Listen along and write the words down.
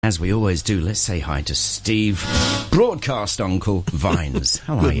As we always do, let's say hi to Steve, broadcast uncle Vines.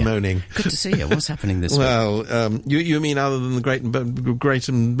 How are you? Good morning. Good to see you. What's happening this week? Well, you mean other than the Great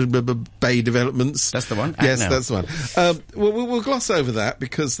Bay developments? That's the one? Yes, that's the one. We'll gloss over that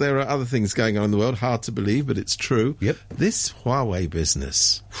because there are other things going on in the world. Hard to believe, but it's true. Yep. This Huawei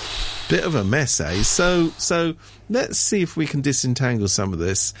business, bit of a mess, eh? So let's see if we can disentangle some of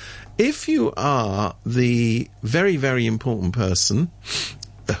this. If you are the very, very important person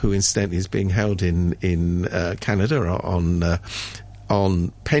who incidentally is being held in Canada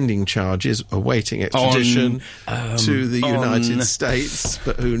on pending charges, awaiting extradition to the United States,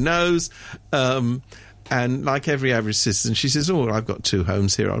 but who knows? And like every average citizen, she says, "Oh, I've got two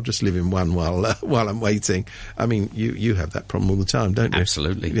homes here. I'll just live in one while I'm waiting." I mean, you have that problem all the time, don't you?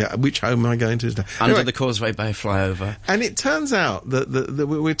 Absolutely. Yeah. Which home am I going to today? Under the Causeway Bay flyover. And it turns out that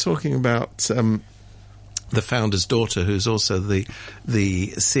we're talking about the founder's daughter, who's also the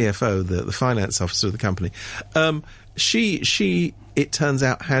CFO, the finance officer of the company. She, it turns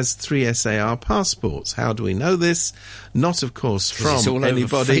out, has 3 SAR passports. How do we know this? Not, of course, from it's all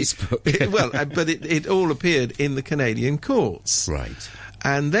anybody. Over Facebook. But it all appeared in the Canadian courts. Right.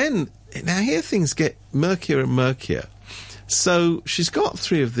 And then, now here things get murkier and murkier. So she's got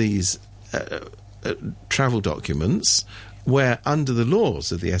 3 of these travel documents, where under the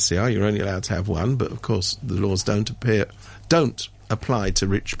laws of the SAR you're only allowed to have one, but of course the laws don't apply to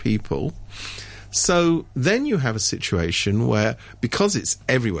rich people. So then you have a situation where, because it's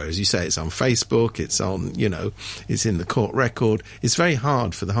everywhere, as you say, it's on Facebook, it's on, it's in the court record, it's very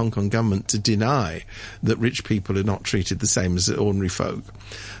hard for the Hong Kong government to deny that rich people are not treated the same as ordinary folk.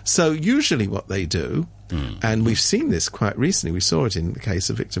 So usually what they do, and we've seen this quite recently, we saw it in the case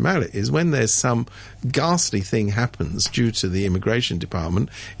of Victor Mallet, is when there's some ghastly thing happens due to the immigration department,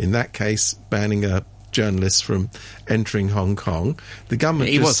 in that case banning a journalist from entering Hong Kong, the government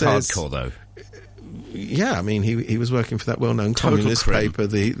he just was says, hardcore though. Yeah, I mean, he was working for that well-known communist paper,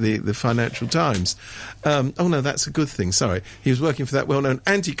 the Financial Times. Oh, no, that's a good thing, sorry. He was working for that well-known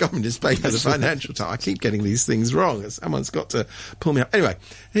anti-communist paper, the Financial Times. I keep getting these things wrong. Someone's got to pull me up. Anyway,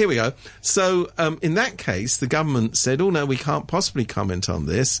 here we go. So, in that case, the government said, oh, no, we can't possibly comment on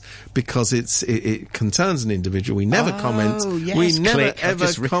this because it concerns an individual. We never comment. Yes, we never, click,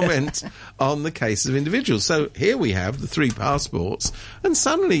 ever comment on the case of individuals. So here we have the 3 passports, and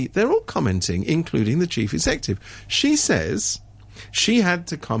suddenly they're all commenting, including the chief executive. She says she had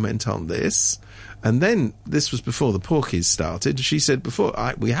to comment on this, and then this was before the porkies started. She said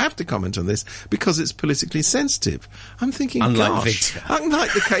we have to comment on this because it's politically sensitive. I'm thinking, unlike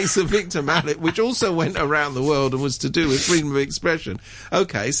the case of Victor Mallet, which also went around the world and was to do with freedom of expression.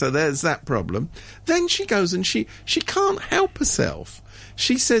 Okay, so there's that problem. Then she goes and she can't help herself.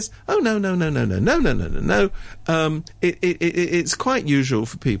 She says, "Oh no! It's quite usual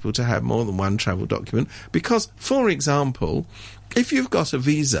for people to have more than one travel document because, for example, if you've got a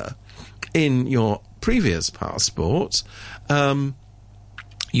visa in your previous passport,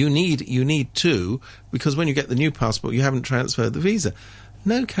 you need 2 because when you get the new passport, you haven't transferred the visa."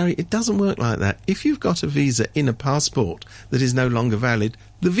 No, Carrie, it doesn't work like that. If you've got a visa in a passport that is no longer valid,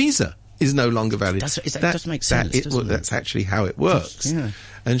 the visa is no longer valid. That does make sense, doesn't it? That's actually how it works. Yeah.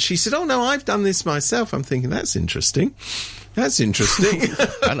 And she said, "Oh, no, I've done this myself." I'm thinking, that's interesting.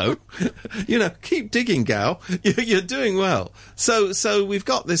 Hello. Keep digging, gal. You're doing well. So we've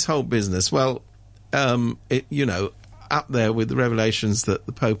got this whole business. Well, up there with the revelations that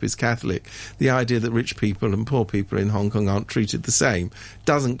the Pope is Catholic, the idea that rich people and poor people in Hong Kong aren't treated the same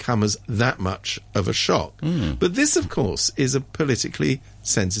doesn't come as that much of a shock. But this, of course, is a politically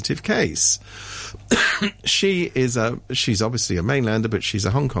sensitive case. She's obviously a mainlander, but she's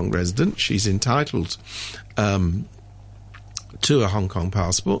a Hong Kong resident. She's entitled to a Hong Kong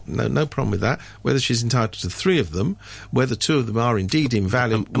passport. No problem with that. Whether she's entitled to 3 of them, whether 2 of them are indeed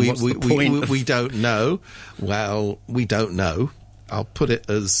invalid, we don't know. Well, we don't know. I'll put it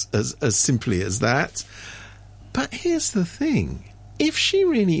as simply as that. But here's the thing. If she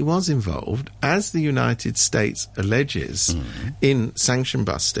really was involved, as the United States alleges, in sanction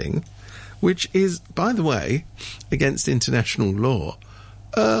busting, which is, by the way, against international law,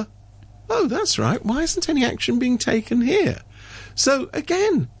 oh, that's right. Why isn't any action being taken here? So,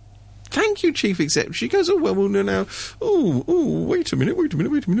 again, thank you, Chief Executive. She goes, wait a minute. Oh,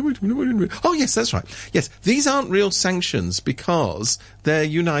 yes, that's right. Yes, these aren't real sanctions because they're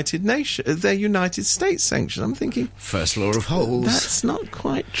United States sanctions. I'm thinking, first law of holes. That's not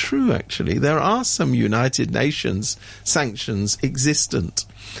quite true, actually. There are some United Nations sanctions existent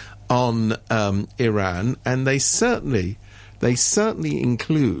on Iran, and they certainly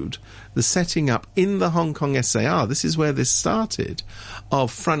include the setting up in the Hong Kong SAR, this is where this started,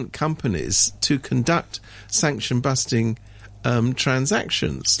 of front companies to conduct sanction-busting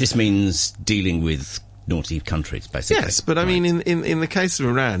transactions. This means dealing with naughty countries, basically. Yes, but I mean, in the case of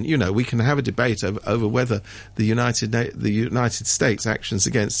Iran, we can have a debate over whether the United States' actions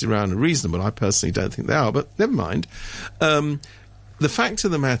against Iran are reasonable. I personally don't think they are, but never mind. The fact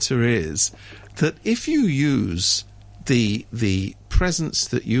of the matter is that if you use the presence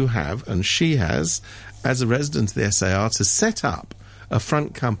that you have and she has as a resident of the SAR to set up a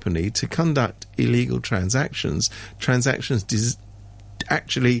front company to conduct illegal transactions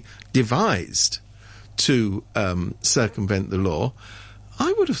actually devised to circumvent the law,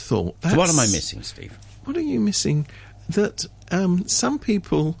 I would have thought that's... What am I missing, Steve? What are you missing? That some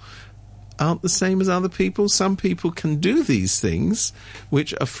people aren't the same as other people. Some people can do these things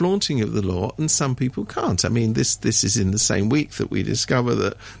which are flaunting of the law, and some people can't. I mean, this is in the same week that we discover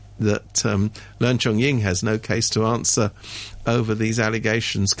that Leung Chong-ying has no case to answer over these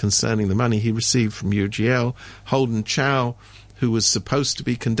allegations concerning the money he received from UGL. Holden Chow, who was supposed to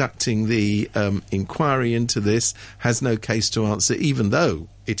be conducting the inquiry into this, has no case to answer, even though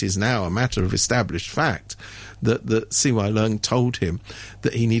it is now a matter of established fact that CY Leung told him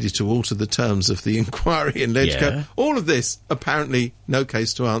that he needed to alter the terms of the inquiry in Legco. Yeah. All of this, apparently, no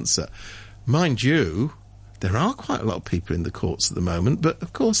case to answer. Mind you, there are quite a lot of people in the courts at the moment, but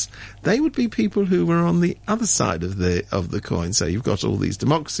of course they would be people who were on the other side of the coin. So you've got all these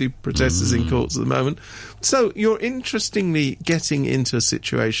democracy protesters in courts at the moment. So you're interestingly getting into a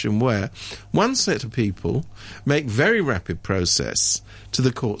situation where one set of people make very rapid process to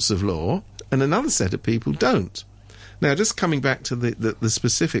the courts of law, and another set of people don't. Now, just coming back to the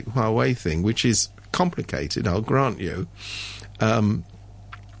specific Huawei thing, which is complicated, I'll grant you.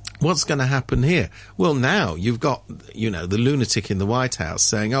 What's going to happen here? Well, now you've got, the lunatic in the White House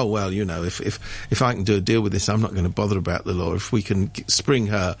saying, oh, well, if I can do a deal with this, I'm not going to bother about the law. If we can spring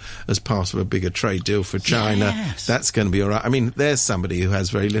her as part of a bigger trade deal for China, yes, that's going to be all right. I mean, there's somebody who has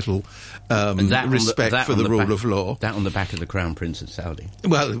very little respect for the rule of law. That on the back of the Crown Prince of Saudi.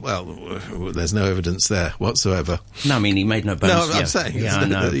 Well, there's no evidence there whatsoever. No, I mean, he made no bones. No, I'm saying. Yeah, I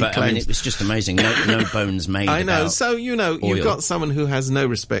know. But, I mean, it was just amazing. No bones made. I know. About so, you've oil. got someone who has no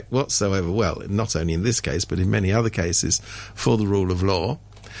respect whatsoever, well, not only in this case, but in many other cases, for the rule of law.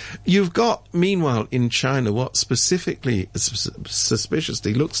 You've got, meanwhile, in China, what specifically,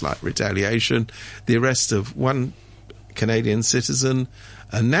 suspiciously looks like retaliation, the arrest of one Canadian citizen,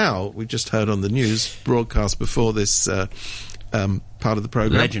 and now, we just heard on the news, broadcast before this part of the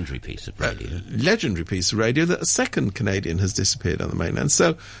programme. Legendary piece of radio. That a second Canadian has disappeared on the mainland.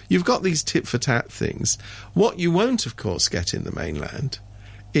 So, you've got these tit-for-tat things. What you won't, of course, get in the mainland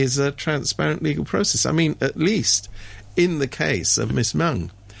is a transparent legal process. I mean, at least in the case of Miss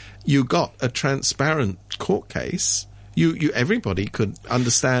Meng, you got a transparent court case. Everybody could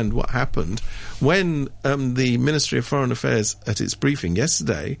understand what happened when the Ministry of Foreign Affairs at its briefing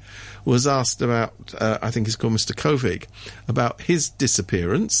yesterday was asked about, I think he's called Mr. Kovig, about his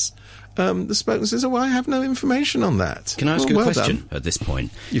disappearance. The spokesman says, I have no information on that. Can I ask you a question at this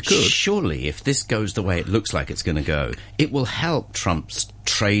point? You could. Surely, if this goes the way it looks like it's going to go, it will help Trump's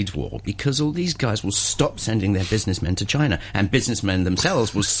trade war, because all these guys will stop sending their businessmen to China, and businessmen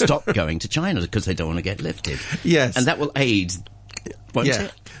themselves will stop going to China because they don't want to get lifted. Yes. And that will aid, won't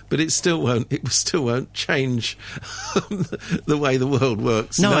it? But it still won't change the way the world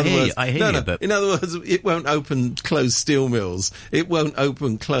works. No, I hear you. But in other words, it won't close steel mills. It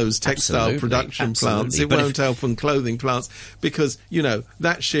won't close textile production plants. It won't open clothing plants because,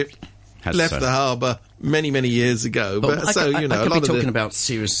 that ship left the harbour many, many years ago. I'm talking about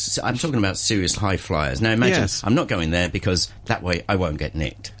serious high flyers. Now imagine, yes. I'm not going there because that way I won't get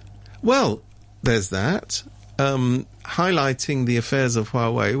nicked. Well, there's that. Highlighting the affairs of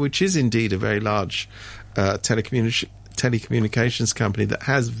Huawei, which is indeed a very large telecommunications company that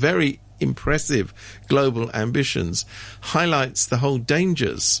has very impressive global ambitions, highlights the whole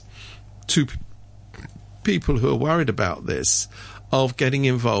dangers to people who are worried about this of getting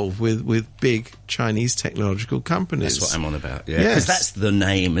involved with big Chinese technological companies. That's what I'm on about, yeah. Because that's the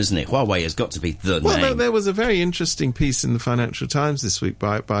name, isn't it? Huawei has got to be the name. Well, there was a very interesting piece in the Financial Times this week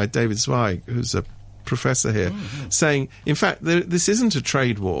by David Zweig, who's a professor here, saying, in fact, this isn't a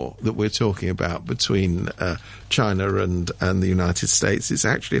trade war that we're talking about between China and the United States. It's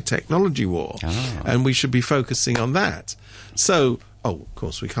actually a technology war, and we should be focusing on that. So, of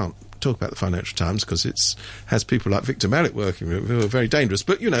course, we can't talk about the Financial Times because it has people like Victor Mallet working with it who are very dangerous.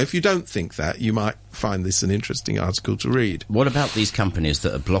 But, if you don't think that, you might find this an interesting article to read. What about these companies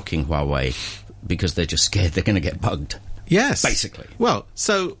that are blocking Huawei because they're just scared they're going to get bugged? Yes. Basically. Well,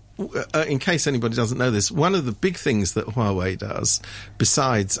 so in case anybody doesn't know this, one of the big things that Huawei does,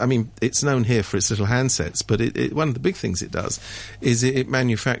 besides, I mean, it's known here for its little handsets, but one of the big things it does is it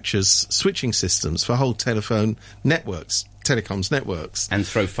manufactures switching systems for whole telecoms networks. And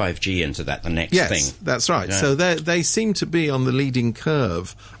throw 5G into that, the next yes, thing. Yes, that's right. Yeah. So they seem to be on the leading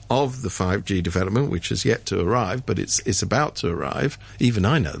curve of the 5G development, which has yet to arrive, but it's about to arrive. Even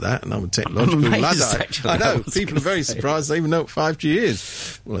I know that, and I'm a technological Luddite. I know, people are very surprised they even know what 5G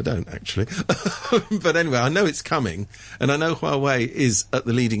is. Well, I don't, actually. But anyway, I know it's coming, and I know Huawei is at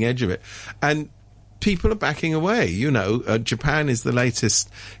the leading edge of it. And people are backing away. You know, Japan is the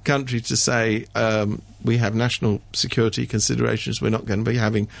latest country to say, we have national security considerations. We're not going to be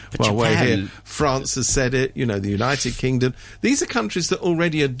having Huawei here. France has said it. You know, the United Kingdom. These are countries that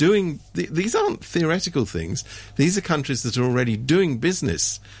already are doing... These aren't theoretical things. These are countries that are already doing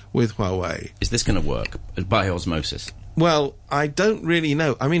business with Huawei. Is this going to work by osmosis? Well, I don't really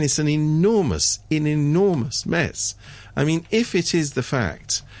know. I mean, it's an enormous mess. I mean, if it is the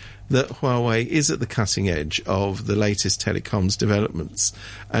fact that Huawei is at the cutting edge of the latest telecoms developments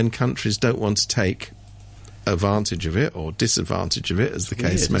and countries don't want to take advantage of it or disadvantage of it, as the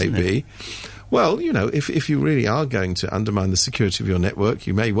case may be. Well, you know, if you really are going to undermine the security of your network,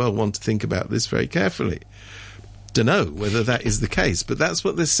 you may well want to think about this very carefully. Don't know whether that is the case, but that's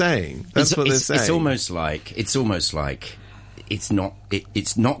what they're saying. It's almost like it's not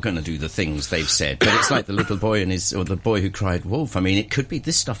going to do the things they've said, but it's like the little boy or the boy who cried wolf. I mean, it could be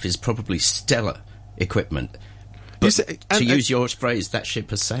this stuff is probably stellar equipment. But to use your phrase, that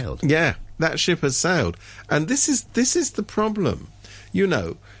ship has sailed. Yeah, that ship has sailed. And this is the problem. You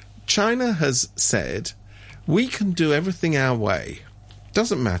know, China has said, we can do everything our way.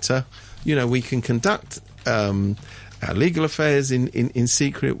 Doesn't matter. You know, we can conduct our legal affairs in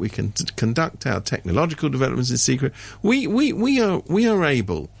secret. We can conduct our technological developments in secret. We are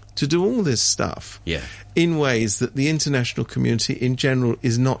able to do all this stuff in ways that the international community in general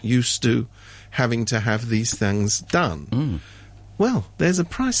is not used to having to have these things done. Well, there's a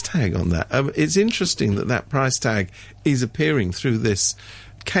price tag on that. It's interesting that price tag is appearing through this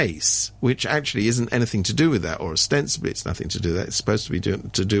case, which actually isn't anything to do with that, or ostensibly it's nothing to do with that. It's supposed to be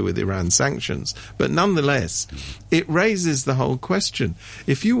to do with Iran sanctions. But nonetheless, it raises the whole question.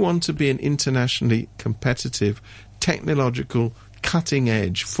 If you want to be an internationally competitive, technological,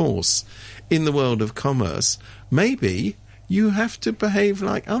 cutting-edge force in the world of commerce, maybe you have to behave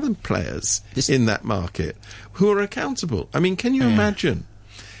like other players in that market who are accountable. I mean, can you imagine?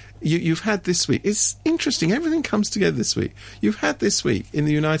 You've had this week, it's interesting, everything comes together this week. You've had this week in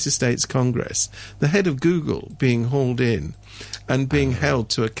the United States Congress, the head of Google being hauled in and being held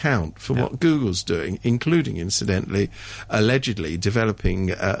to account for what Google's doing, including, incidentally, allegedly developing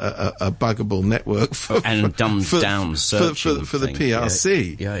a buggable network for the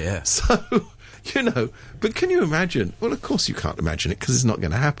PRC. Yeah. So, you know, but can you imagine? Well, of course you can't imagine it because it's not going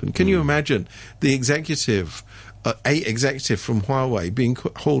to happen. Can you imagine the executive from Huawei being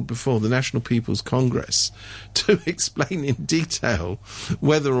hauled before the National People's Congress to explain in detail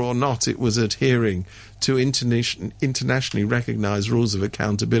whether or not it was adhering to internationally recognised rules of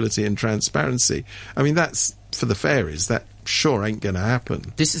accountability and transparency? I mean, that's, for the fairies, that sure ain't going to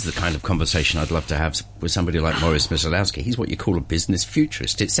happen. This is the kind of conversation I'd love to have with somebody like Maurice Myslowski. He's what you call a business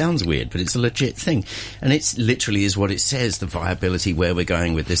futurist. It sounds weird, but it's a legit thing. And it literally is what it says, the viability, where we're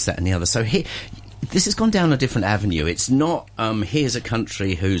going with this, that and the other. So here... This has gone down a different avenue. It's not, here's a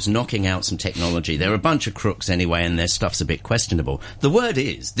country who's knocking out some technology. They're a bunch of crooks anyway, and their stuff's a bit questionable. The word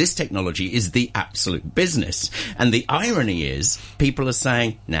is, this technology is the absolute business. And the irony is, people are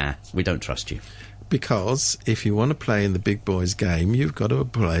saying, nah, we don't trust you. Because if you want to play in the big boys' game, you've got to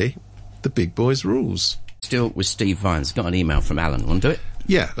play the big boys' rules. Still with Steve Vines. Got an email from Alan. Want to do it?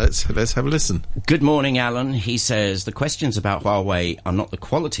 Yeah, let's have a listen. Good morning, Alan. He says, the questions about Huawei are not the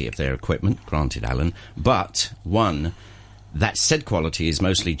quality of their equipment, granted, Alan, but, one, that said quality is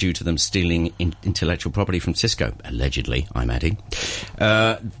mostly due to them stealing intellectual property from Cisco, allegedly, I'm adding,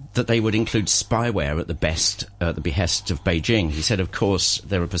 that they would include spyware at the behest of Beijing. He said, of course,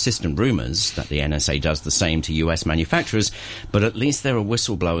 there are persistent rumours that the NSA does the same to US manufacturers, but at least there are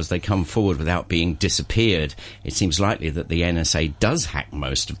whistleblowers. They come forward without being disappeared. It seems likely that the NSA does hack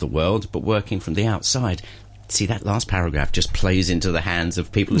most of the world, but working from the outside. See, that last paragraph just plays into the hands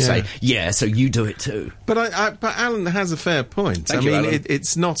of people who say, yeah, so you do it too. But Alan has a fair point. Thank you, Alan.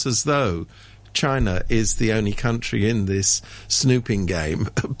 It's not as though China is the only country in this snooping game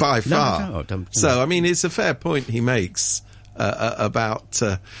by far. No. So, I mean, it's a fair point he makes about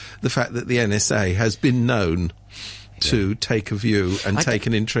the fact that the NSA has been known to take a view and take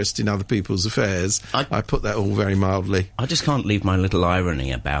an interest in other people's affairs. I put that all very mildly. I just can't leave my little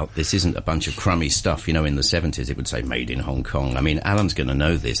irony about this isn't a bunch of crummy stuff. You know, in the 70s it would say made in Hong Kong. I mean, Alan's going to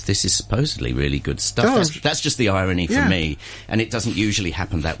know this. This is supposedly really good stuff. That's just the irony for me. And it doesn't usually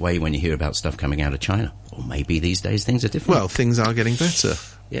happen that way when you hear about stuff coming out of China. Or maybe these days things are different. Well, things are getting better.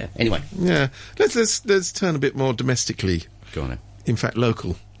 Yeah. Anyway. Yeah. Let's turn a bit more domestically. Go on then. In fact,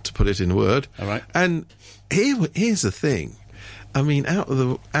 local, to put it in a word. All right. And here's the thing. I mean, out of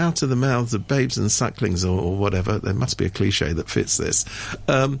the mouths of babes and sucklings or whatever, there must be a cliche that fits this.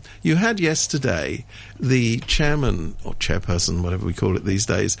 You had yesterday the chairman or chairperson, whatever we call it these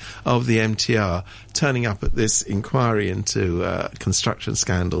days, of the MTR turning up at this inquiry into construction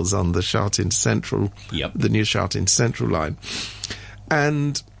scandals on the Sha Tin Central, the new Sha Tin Central line.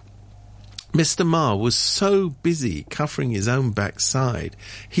 And Mr. Ma was so busy covering his own backside,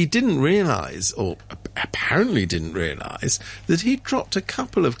 he didn't realise, or apparently didn't realise, that he dropped a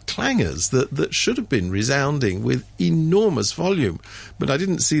couple of clangers that should have been resounding with enormous volume. But I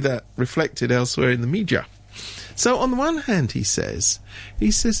didn't see that reflected elsewhere in the media. So on the one hand, he says,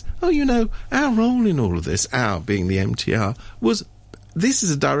 oh, you know, our role in all of this, our being the MTR, was, this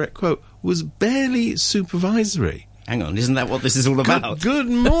is a direct quote, was barely supervisory. Hang on, isn't that what this is all about? Good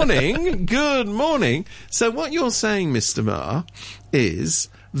morning, good morning. So what you're saying, Mr. Ma, is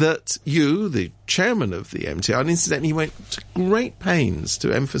that you, the chairman of the MTR, and incidentally he went to great pains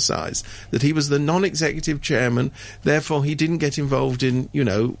to emphasise that he was the non-executive chairman, therefore he didn't get involved in, you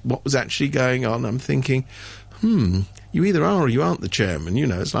know, what was actually going on. I'm thinking, you either are or you aren't the chairman. You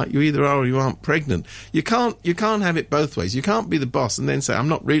know, it's like you either are or you aren't pregnant. You can't have it both ways. You can't be the boss and then say, I'm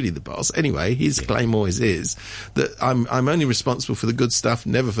not really the boss. Anyway, his claim always is that I'm only responsible for the good stuff,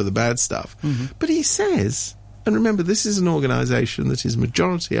 never for the bad stuff. Mm-hmm. But he says, and remember, this is an organisation that is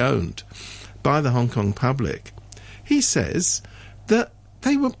majority owned by the Hong Kong public. He says that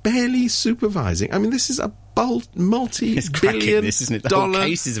they were barely supervising. I mean, this is a multi-billion dollar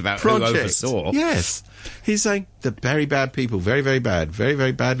case is about project. Who oversaw. Yes. He's saying the very bad people, very, very bad, very,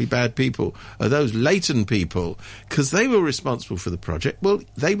 very badly bad people are those Leighton people, because they were responsible for the project. Well,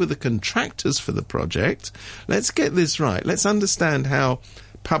 they were the contractors for the project. Let's get this right. Let's understand how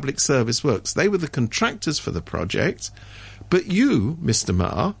public service works. They were the contractors for the project, but you, Mr.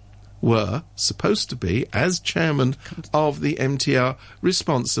 Ma, were supposed to be, as chairman of the MTR,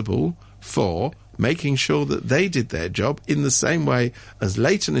 responsible for making sure that they did their job in the same way as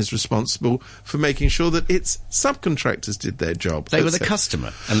Leighton is responsible for making sure that its subcontractors did their job. They were the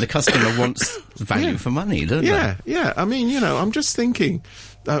customer, and the customer wants value for money, don't they? Yeah. I mean, you know, I'm just thinking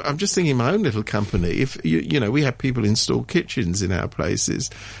my own little company. If you know, we have people install kitchens in our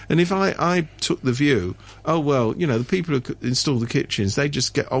places, and if I took the view, oh well, you know, the people who install the kitchens, they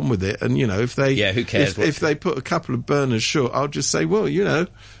just get on with it, and you know, if they who cares if they put a couple of burners short, I'll just say, well, you know,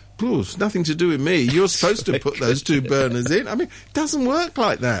 it's nothing to do with me. You're supposed to put those two burners in. I mean, it doesn't work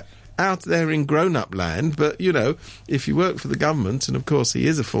like that out there in grown-up land. But, you know, if you work for the government, and of course he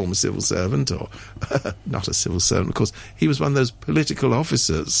is a former civil servant, or not a civil servant, of course, he was one of those political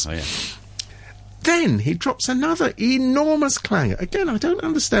officers. Oh, yeah. Then he drops another enormous clangor. Again, I don't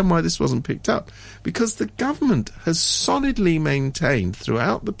understand why this wasn't picked up, because the government has solidly maintained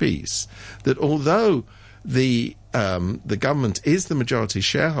throughout the piece that although the government is the majority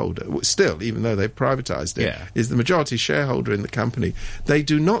shareholder, still, even though they've privatised it, is the majority shareholder in the company, they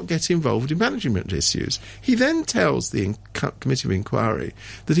do not get involved in management issues. He then tells the Committee of Inquiry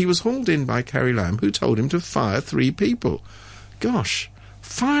that he was hauled in by Carrie Lam, who told him to fire 3 people. Gosh,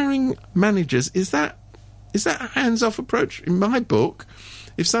 firing managers, is that a hands-off approach? In my book,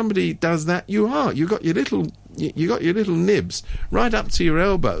 if somebody does that, you got your little nibs right up to your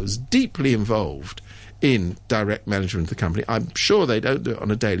elbows, deeply involved in direct management of the company. I'm sure they don't do it on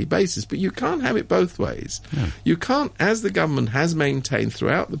a daily basis, but you can't have it both ways. No. You can't, as the government has maintained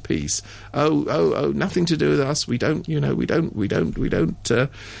throughout the piece, nothing to do with us. We don't get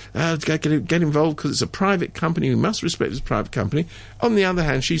involved because it's a private company. We must respect this private company. On the other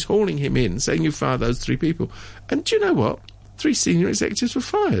hand, she's hauling him in, saying you fire those 3 people. And do you know what? 3 senior executives were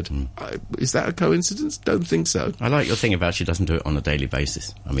fired. Is that a coincidence? Don't think so. I like your thing about she doesn't do it on a daily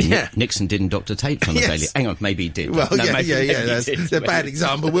basis. I mean, Nixon didn't doctor tapes on a daily... Hang on, maybe he did. Well, maybe that's a bad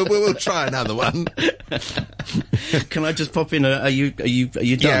example. We'll try another one. Can I just pop in are you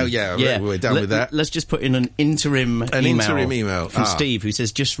done? Yeah, we're done with that. Let's just put in an interim email from Steve, who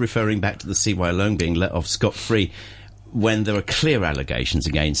says, just referring back to the CY Loan being let off scot-free, when there are clear allegations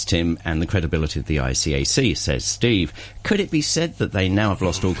against him and the credibility of the ICAC, says Steve. Could it be said that they now have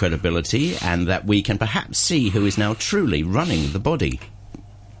lost all credibility and that we can perhaps see who is now truly running the body?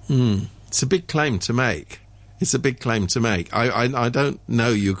 It's a big claim to make. It's a big claim to make. I don't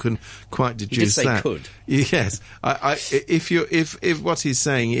know you can quite deduce You just say that. could. Yes. If what he's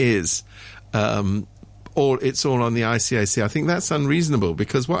saying is it's all on the ICAC, I think that's unreasonable,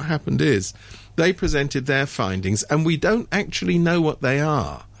 because what happened is they presented their findings and we don't actually know what they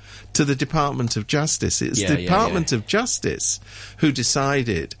are to the Department of Justice. It's the Department of Justice who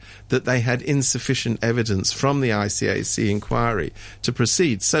decided that they had insufficient evidence from the ICAC inquiry to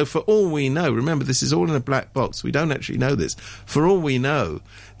proceed. So for all we know, remember, this is all in a black box. We don't actually know this. For all we know,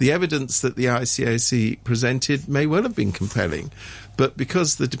 the evidence that the ICAC presented may well have been compelling, but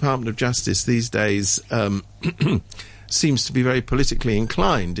because the Department of Justice these days seems to be very politically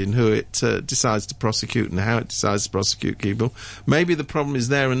inclined in who it decides to prosecute and how it decides to prosecute people, maybe the problem is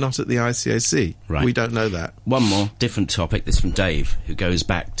there and not at the ICAC. Right. We don't know that. One more different topic. This from Dave, who goes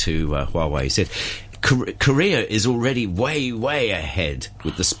back to Huawei. He said, Korea is already way, way ahead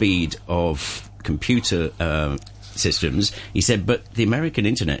with the speed of computer systems. He said, but the American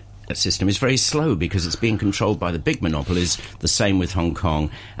internet system is very slow because it's being controlled by the big monopolies, the same with Hong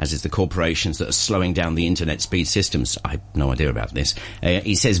Kong, as is the corporations that are slowing down the internet speed systems. I have no idea about this.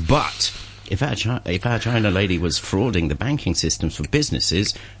 He says, but if our China lady was frauding the banking systems for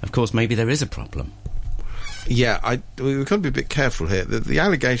businesses, of course, maybe there is a problem. Yeah, we've got to be a bit careful here. The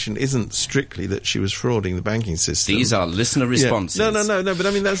allegation isn't strictly that she was frauding the banking system. These are listener responses. Yeah. No, but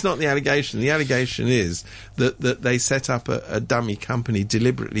I mean, that's not the allegation. The allegation is that they set up a dummy company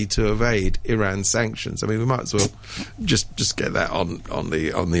deliberately to evade Iran sanctions. I mean, we might as well just get that on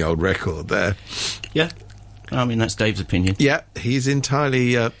the old record there. Yeah. I mean, that's Dave's opinion. Yeah, he's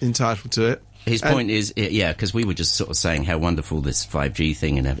entirely entitled to it. His point is, because we were just sort of saying how wonderful this 5G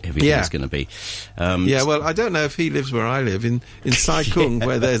thing and everything is going to be. Well, I don't know if he lives where I live, in Sai Kung,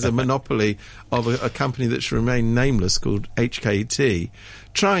 where there's a monopoly of a company that should remain nameless called HKT.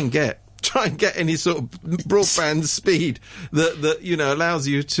 Try and get any sort of broadband speed that allows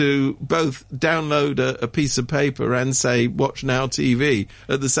you to both download a piece of paper and say Watch Now TV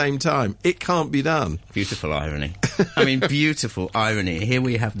at the same time. It can't be done. Beautiful irony. I mean, beautiful irony. Here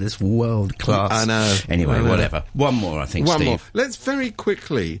we have this world class. I know. Anyway, whatever. One more, I think, Steve. One more. Let's very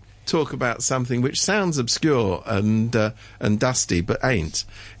quickly talk about something which sounds obscure and dusty, but ain't.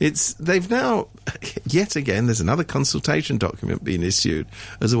 They've now, yet again, there's another consultation document being issued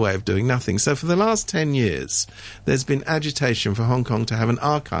as a way of doing nothing. So for the last 10 years, there's been agitation for Hong Kong to have an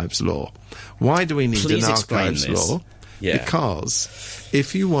archives law. Why do we need an archives law? Yeah. Because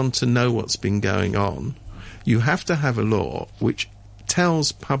if you want to know what's been going on, you have to have a law which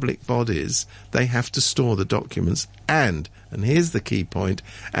tells public bodies they have to store the documents and here's the key point,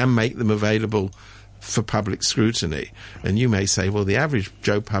 and make them available for public scrutiny. And you may say, well, the average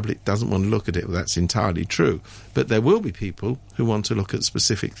Joe public doesn't want to look at it. Well, that's entirely true. But there will be people who want to look at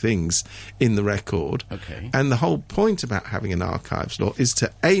specific things in the record. Okay. And the whole point about having an archives law is to,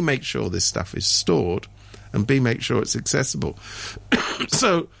 A, make sure this stuff is stored, and B, make sure it's accessible.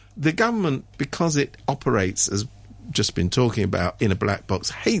 So the government, because it operates, as just been talking about, in a black box,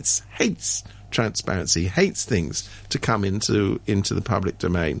 hates transparency, hates things to come into the public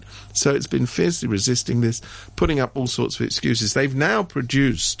domain. So it's been fiercely resisting this, putting up all sorts of excuses. They've now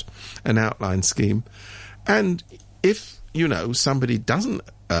produced an outline scheme, and if somebody doesn't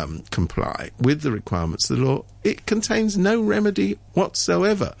comply with the requirements of the law, it contains no remedy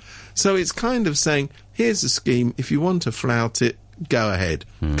whatsoever. So it's kind of saying, here's a scheme, if you want to flout it, go ahead,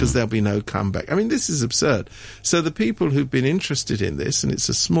 because there'll be no comeback. I mean, this is absurd. So the people who've been interested in this, and it's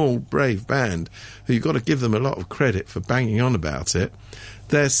a small, brave band, who you've got to give them a lot of credit for banging on about it,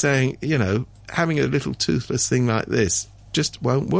 they're saying, having a little toothless thing like this just won't work.